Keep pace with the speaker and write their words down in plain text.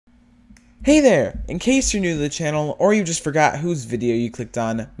Hey there! In case you're new to the channel, or you just forgot whose video you clicked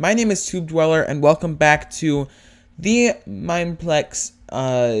on, my name is Tube Dweller, and welcome back to the Mineplex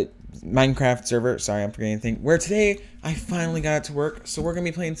Minecraft server. Sorry, I'm forgetting anything. Where today, I finally got it to work, so we're going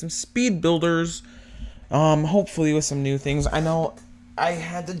to be playing some speed builders, hopefully with some new things. I know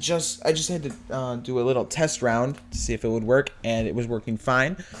I just had to do a little test round to see if it would work, and it was working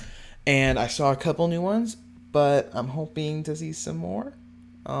fine. And I saw a couple new ones, but I'm hoping to see some more.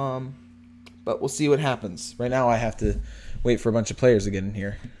 But we'll see what happens. Right now I have to wait for a bunch of players to get in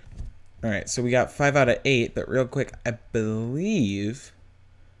here. Alright, so we got 5 out of 8, but real quick, I believe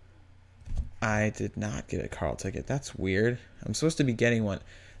I did not get a Carl ticket. That's weird. I'm supposed to be getting one.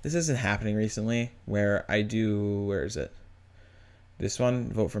 This isn't happening recently, where I do, where is it? This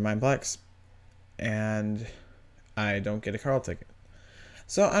one, vote for Mineplex, and I don't get a Carl ticket.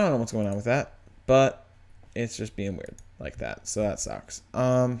 So I don't know what's going on with that, but it's just being weird like that, so that sucks.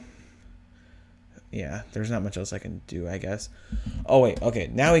 Yeah, there's not much else I can do, I guess. Oh, wait,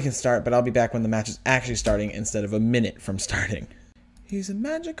 okay, now we can start, but I'll be back when the match is actually starting instead of a minute from starting. He's a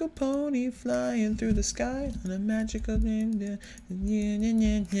magical pony flying through the sky on a magical... I'm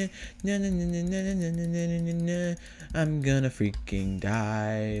gonna freaking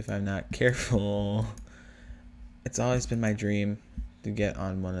die if I'm not careful. It's always been my dream to get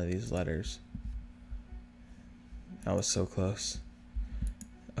on one of these letters. I was so close.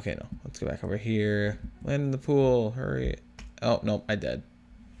 Okay, no. Let's go back over here. Land in the pool. Hurry. Oh, nope. I did.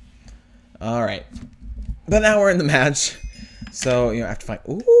 Alright. But now we're in the match. So, you know, I have to find...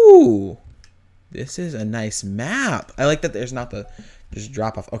 Ooh! This is a nice map. I like that there's not the... Just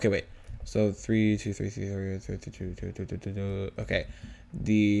drop off. Okay, wait. So, 3, 2, 3, 3, 3, 3, 2, 2, 2, 2, 2, 2. Okay.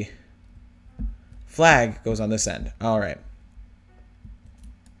 The flag goes on this end. Alright.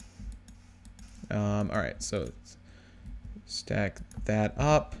 Alright, so... Stack that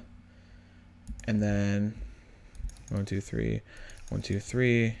up, and then 1 2 3 1 2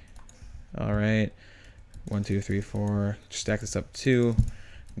 3. All right, 1 2 3 4. Stack this up 2.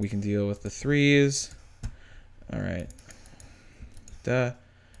 We can deal with the 3s. All right. Dun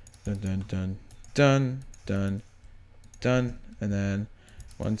dun dun dun dun dun, and then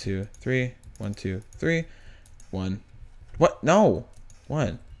 1 2 3 1 2 3 1. What? No.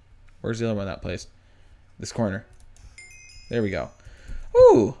 1. Where's the other one? That place. This corner. There we go.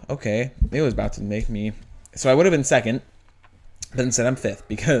 Ooh, okay. It was about to make me... So I would have been second, but instead I'm 5th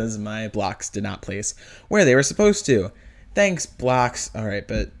because my blocks did not place where they were supposed to. Thanks, blocks. All right,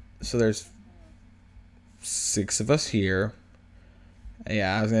 but... So there's 6 of us here.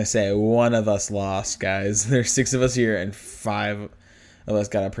 Yeah, I was going to say, one of us lost, guys. There's 6 of us here and 5 of us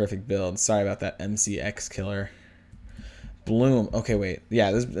got a perfect build. Sorry about that, MCX killer. Bloom. Okay, wait.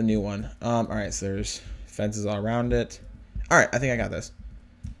 Yeah, this is a new one. All right, so there's fences all around it. Alright, I think I got this.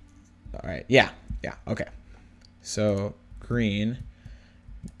 Alright, yeah, okay. So, green,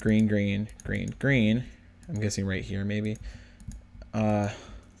 green, green, green, green. I'm guessing right here, maybe. And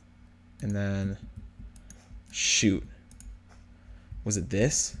then, shoot. Was it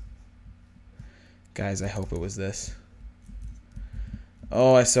this? Guys, I hope it was this.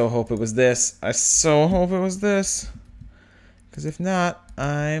 Oh, I so hope it was this. I so hope it was this. Because if not,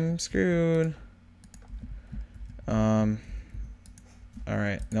 I'm screwed.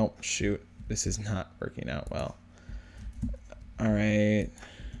 Alright, nope, shoot. This is not working out well. Alright.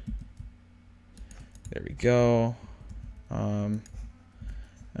 There we go. I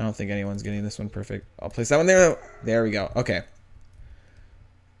don't think anyone's getting this one perfect. I'll place that one there. There we go. Okay.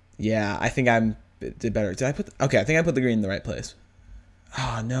 Yeah, I think I did better. Did I put... Okay, I think I put the green in the right place.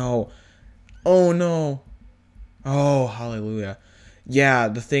 Oh, no. Oh, no. Oh, hallelujah. Yeah,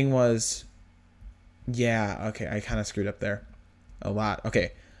 the thing was... Yeah, okay, I kind of screwed up there. A lot.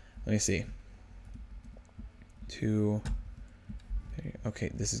 Okay, let me see. 2. Okay,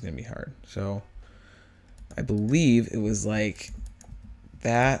 this is going to be hard. So, I believe it was like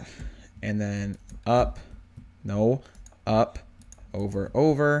that, and then up. No, up, over,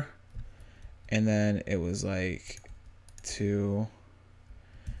 over. And then it was like 2.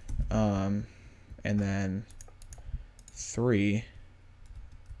 And then 3.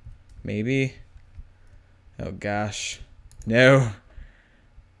 Maybe. Oh gosh. No.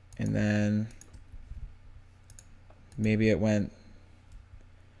 And then maybe it went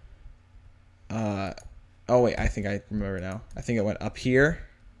oh wait, I think I remember now. I think it went up here.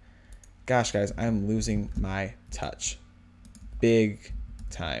 Gosh guys, I'm losing my touch. Big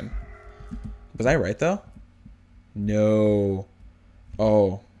time. Was I right though? No.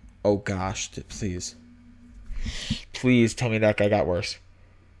 Oh. Oh gosh, please. Please tell me that guy got worse.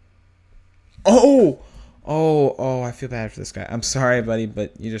 Oh! Oh, I feel bad for this guy. I'm sorry, buddy,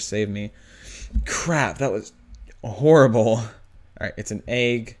 but you just saved me. Crap, that was horrible. All right, it's an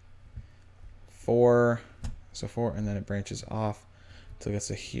egg. 4. So 4, and then it branches off until it gets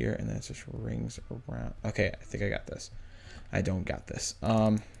to here, and then it just rings around. Okay, I think I got this. I don't got this.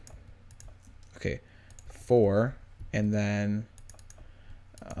 Okay, 4, and then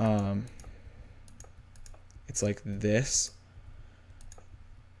it's like this.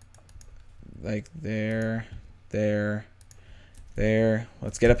 Like there.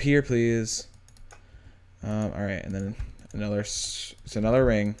 Let's get up here, please. All right, and then it's another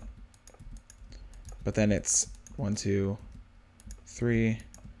ring, but then it's 1, 2, 3,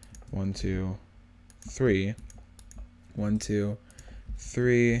 1, 2, 3, 1, 2,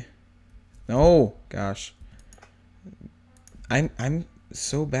 3. No, gosh, I'm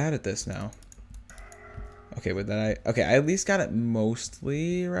so bad at this now. Okay, but then I at least got it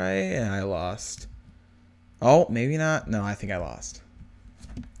mostly right, and I lost. Oh, maybe not. No, I think I lost.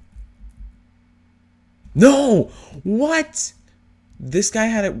 No! What? This guy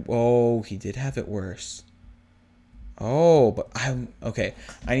had it. Oh, he did have it worse. Oh, but I'm okay.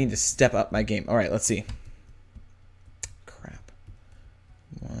 I need to step up my game. All right, let's see. Crap.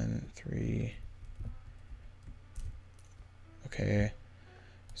 1, 3. Okay.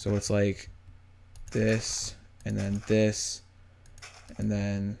 So it's like this, and then this, and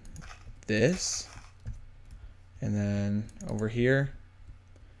then this, and then over here,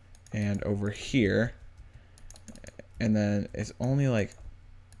 and over here, and then it's only like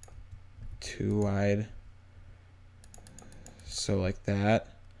 2 wide, so like that,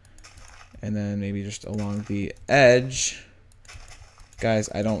 and then maybe just along the edge. Guys,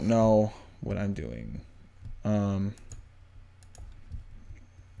 I don't know what I'm doing.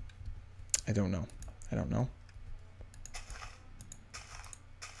 I don't know. I don't know.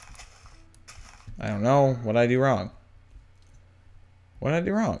 I don't know. What did I do wrong? What did I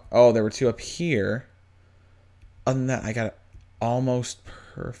do wrong? Oh, there were 2 up here. Other than that, I got it almost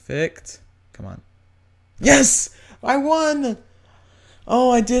perfect. Come on. Yes! I won!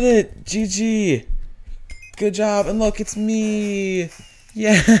 Oh, I did it! GG! Good job. And look, it's me!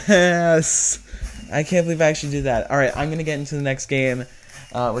 Yes! I can't believe I actually did that. Alright, I'm going to get into the next game.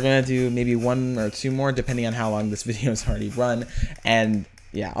 We're going to do maybe 1 or 2 more, depending on how long this video has already run. And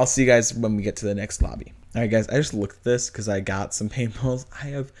yeah, I'll see you guys when we get to the next lobby. Alright guys, I just looked at this because I got some paintballs. I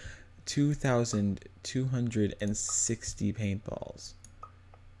have 2,260 paintballs.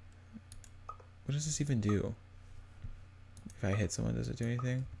 What does this even do? If I hit someone, does it do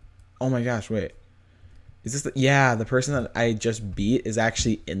anything? Oh my gosh, wait. Is this the... Yeah, the person that I just beat is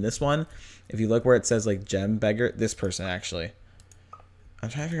actually in this one. If you look where it says like gem beggar, this person actually. I'm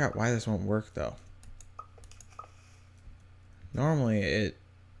trying to figure out why this won't work though. Normally it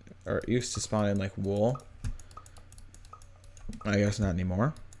used to spawn in like wool. I guess not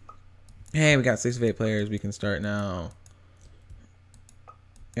anymore. Hey, we got 6 of 8 players. We can start now.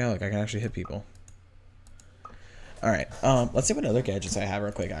 Yeah, look, I can actually hit people. Alright, let's see what other gadgets I have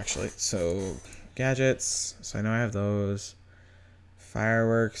real quick actually. So gadgets. So I know I have those.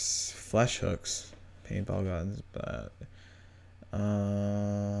 Fireworks, flesh hooks, paintball guns, but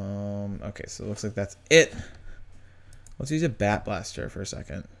okay, so it looks like that's it. Let's use a bat blaster for a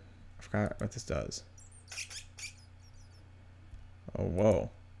second. I forgot what this does. Oh, whoa.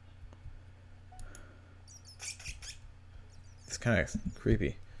 It's kind of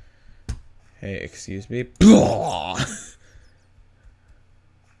creepy. Hey, excuse me.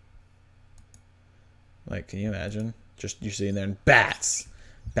 Like, can you imagine? Just you're sitting there and bats.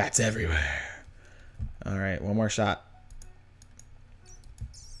 Bats everywhere. Alright, one more shot.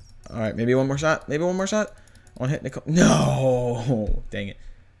 Alright, maybe one more shot. Maybe one more shot. One hit, Nicole. No! Dang it.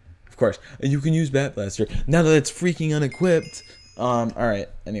 Of course. You can use Bat Blaster now that it's freaking unequipped. Alright,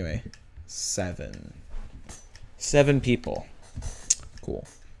 anyway. 7 people. Cool.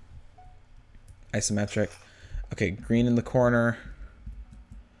 Isometric. Okay, green in the corner.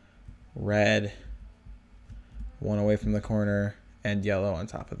 Red. 1 away from the corner. And yellow on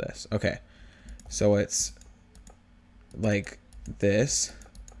top of this. Okay. So it's like this.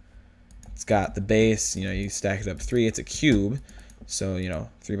 It's got the base, you know, you stack it up 3. It's a cube. So, you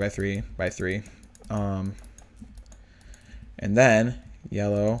know, 3 by 3 by 3. And then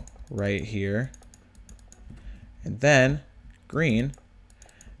yellow right here. And then green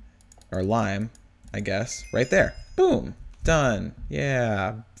or lime, I guess, right there. Boom. Done.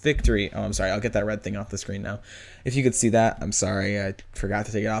 Yeah. Victory. Oh, I'm sorry. I'll get that red thing off the screen now. If you could see that, I'm sorry. I forgot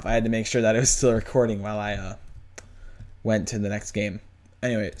to take it off. I had to make sure that it was still recording while I went to the next game.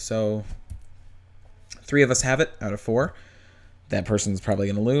 Anyway, so 3 of us have it out of 4. That person's probably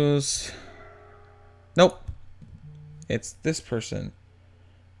going to lose. Nope. It's this person.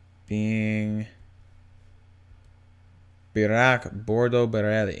 Being Birac Bordo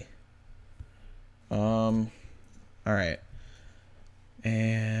Berelli. Alright.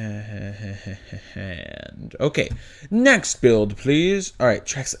 And okay. Next build, please. Alright,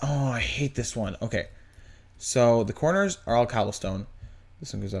 tracks. Oh, I hate this one. Okay. So the corners are all cobblestone.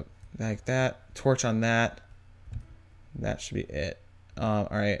 This one goes up like that. Torch on that. That should be it.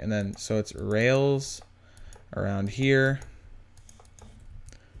 Alright, and then so it's rails around here.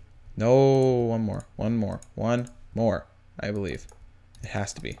 No, one more, I believe. It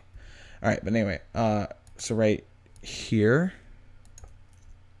has to be. Alright, but anyway, so right here.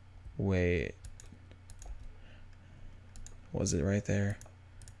 Wait. Was it right there?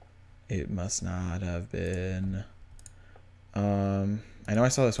 It must not have been. I know I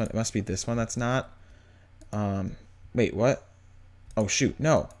saw this one. It must be this one that's not. Wait, what? Oh, shoot.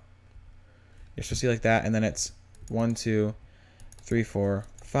 No. You're supposed to be like that, and then it's 1, 2, 3, 4,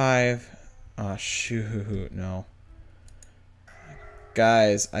 5. Oh, shoot. No.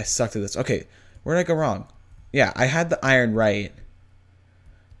 Guys, I sucked at this. Okay, where did I go wrong? Yeah, I had the iron right.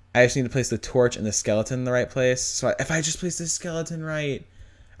 I just need to place the torch and the skeleton in the right place. So if I just placed the skeleton right,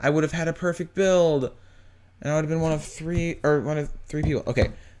 I would have had a perfect build. And I would have been one of three people.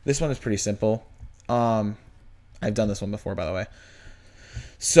 Okay, this one is pretty simple. I've done this one before, by the way.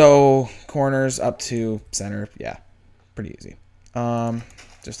 So corners up to center, yeah, pretty easy.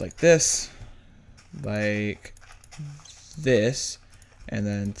 Just like this, and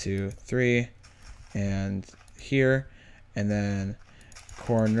then 2, 3, and here, and then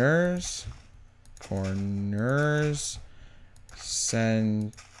corners,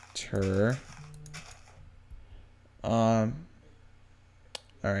 center. All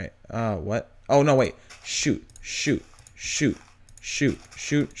right. What? Oh no, wait. Shoot.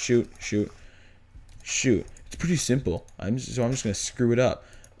 It's pretty simple. I'm just gonna screw it up.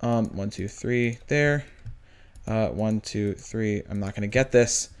 1, 2, 3 there. 1, 2, 3. I'm not gonna get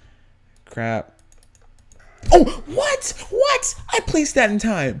this. Crap. Oh, what? I placed that in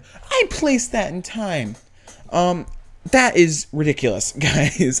time. That is ridiculous,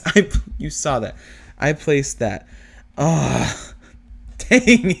 guys. You saw that. I placed that. Oh,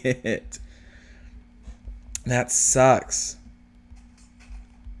 dang it. That sucks.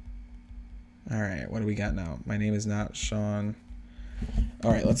 Alright, what do we got now? My name is not Sean.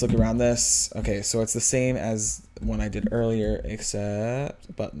 Alright, let's look around this. Okay, so it's the same as one I did earlier,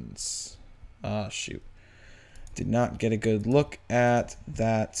 except buttons. Ah, shoot. Did not get a good look at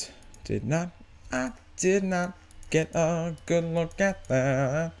that. I did not get a good look at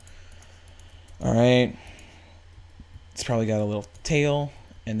that. Alright. It's probably got a little tail.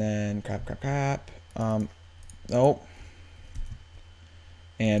 And then crap. Nope.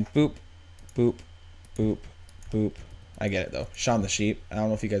 And boop. I get it though. Shaun the Sheep. I don't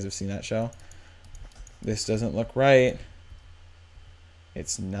know if you guys have seen that show. This doesn't look right.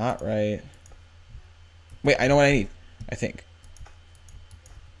 It's not right. Wait, I know what I need. I think.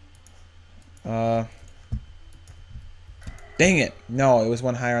 Dang it. No, it was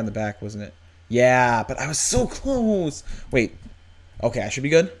one higher on the back, wasn't it? Yeah, but I was so close. Wait. Okay, I should be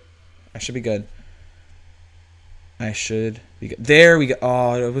good. There we go.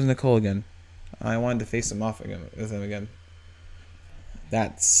 Oh, it was Nicole again. I wanted to face him off again with him again.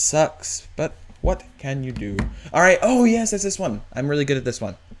 That sucks, but what can you do? All right. Oh, yes, it's this one. I'm really good at this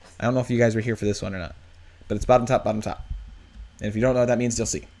one. I don't know if you guys were here for this one or not, but it's bottom, top. And if you don't know what that means, you'll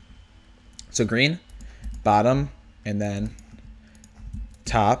see. So green, bottom, and then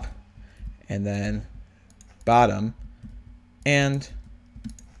top, and then bottom, and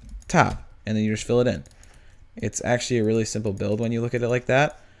top, and then you just fill it in. It's actually a really simple build when you look at it like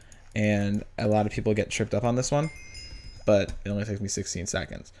that, and a lot of people get tripped up on this one, but it only takes me 16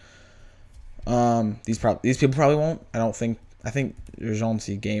 seconds. These people probably won't. I think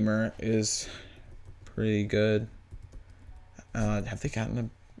Gentil Gamer is pretty good. Have they gotten a...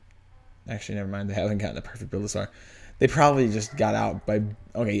 Actually, never mind. They haven't gotten a perfect build this far. They probably just got out by...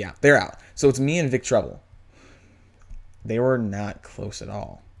 Okay, yeah, they're out. So it's me and Vic Trouble. They were not close at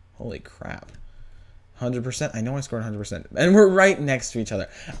all. Holy crap. 100%? I know I scored 100%. And we're right next to each other.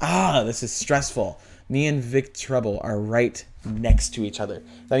 Ah, this is stressful. Me and Vic Trouble are right next to each other.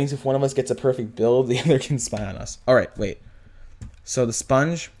 That means if one of us gets a perfect build, the other can spy on us. All right, wait. So the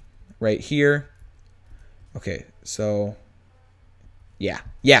sponge right here. Okay, so... Yeah,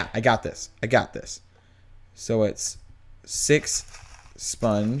 I got this. So it's 6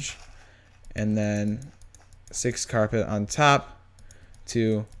 sponge, and then 6 carpet on top.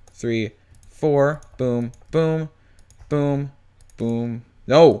 2, 3, 4. Boom.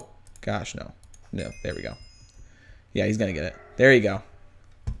 No. Gosh, no. No, there we go. Yeah, he's gonna get it. There you go.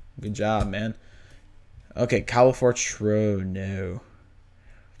 Good job, man. Okay, Cobble Fortro, no.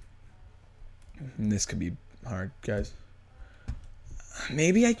 This could be hard, guys.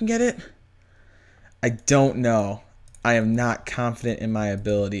 Maybe I can get it? I don't know. I am not confident in my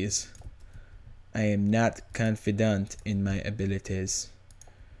abilities. I am not confident in my abilities.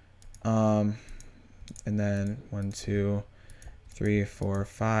 And then 1, 2, 3, 4,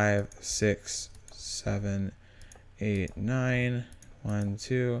 5, 6, 7, 8, 9. 1,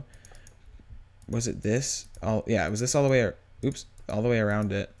 2. Was it this? Oh yeah, it was this all the way. Oops, all the way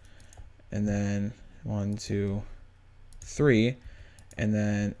around it. And then 1, 2, 3, and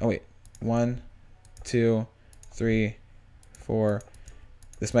then 1, 2, 3, 4.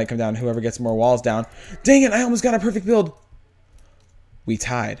 This might come down. Whoever gets more walls down. Dang it! I almost got a perfect build. We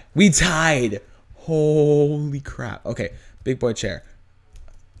tied. We tied. Holy crap. Okay, big boy chair.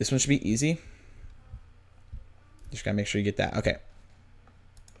 This one should be easy. Just gotta make sure you get that. Okay.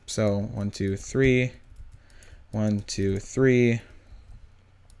 So 1, 2, 3. 1, 2, 3.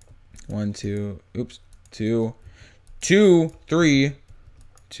 1, 2. Oops. 2, 2, 3.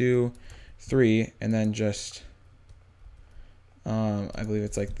 2, 3, and then just I believe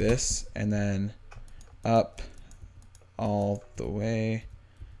it's like this, and then up all the way.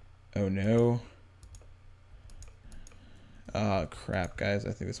 Oh no. Oh crap, guys.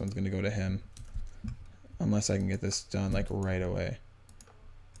 I think this one's gonna go to him. Unless I can get this done like right away.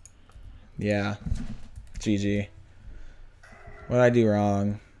 Yeah. GG. What did I do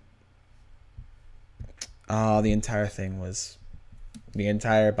wrong? Oh, the entire thing was... The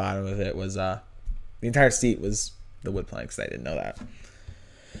entire bottom of it was... The entire seat was the wood planks. I didn't know that.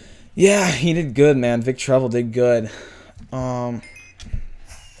 Yeah, he did good, man. Vic Trevel did good.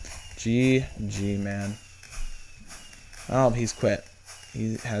 GG, man. Oh, he's quit.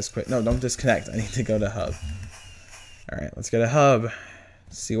 He has quit. No, don't disconnect. I need to go to hub. Alright, let's go to hub.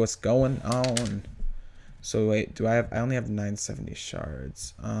 See what's going on. So wait, do I have... I only have 970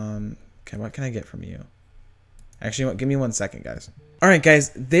 shards. Okay, what can I get from you? Actually, give me 1 second, guys. Alright,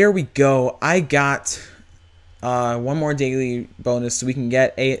 guys, there we go. I got one more daily bonus so we can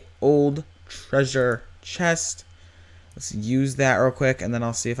get a old treasure chest. Let's use that real quick, and then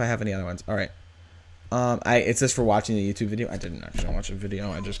I'll see if I have any other ones. Alright. It says for watching the YouTube video. I didn't actually watch a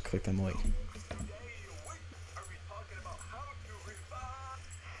video. I just clicked on the link.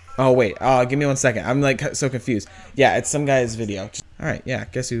 Oh, wait. Give me 1 second. I'm, like, so confused. Yeah, it's some guy's video. Alright, yeah.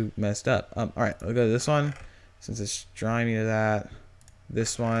 Guess who messed up? Alright, we'll go to this one. Since it's drawing me to that.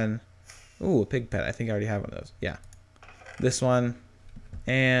 This one. Ooh, a pig pet. I think I already have one of those. Yeah. This one.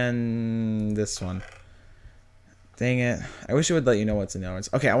 And this one. Dang it. I wish it would let you know what's in the other ones.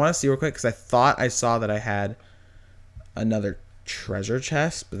 Okay, I want to see real quick because I thought I saw that I had another treasure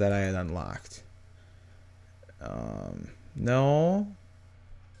chest, but that I had unlocked. No.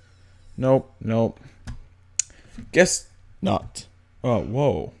 Nope, nope. Guess not. Oh,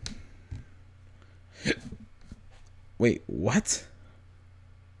 whoa. Wait, what?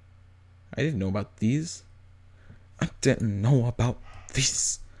 I didn't know about these. I didn't know about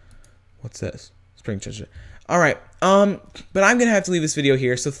these. What's this? Spring treasure. Alright, but I'm gonna have to leave this video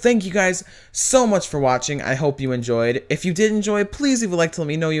here, so thank you guys so much for watching. I hope you enjoyed. If you did enjoy, please leave a like to let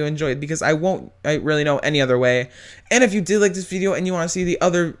me know you enjoyed, because I really know any other way. And if you did like this video and you want to see the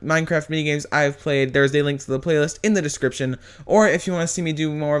other Minecraft minigames I've played, there's a link to the playlist in the description. Or if you want to see me do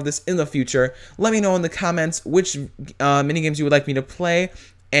more of this in the future, let me know in the comments which minigames you would like me to play.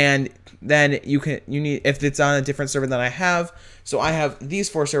 And then you need, if it's on a different server than I have. So I have these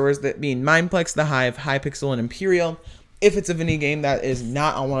 4 servers, that being Mineplex, The Hive, Hypixel, and Imperial. If it's a mini game that is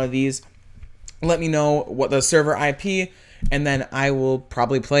not on one of these, let me know what the server IP, and then I will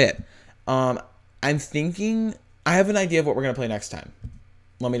probably play it. I'm thinking, I have an idea of what we're gonna play next time.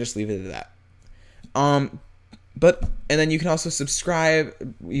 Let me just leave it at that. And then you can also subscribe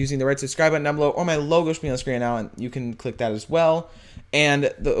using the red subscribe button down below, or my logo should be on the screen now, and you can click that as well. And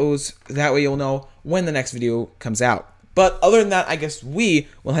that way you'll know when the next video comes out. But other than that, I guess we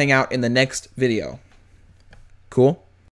will hang out in the next video. Cool?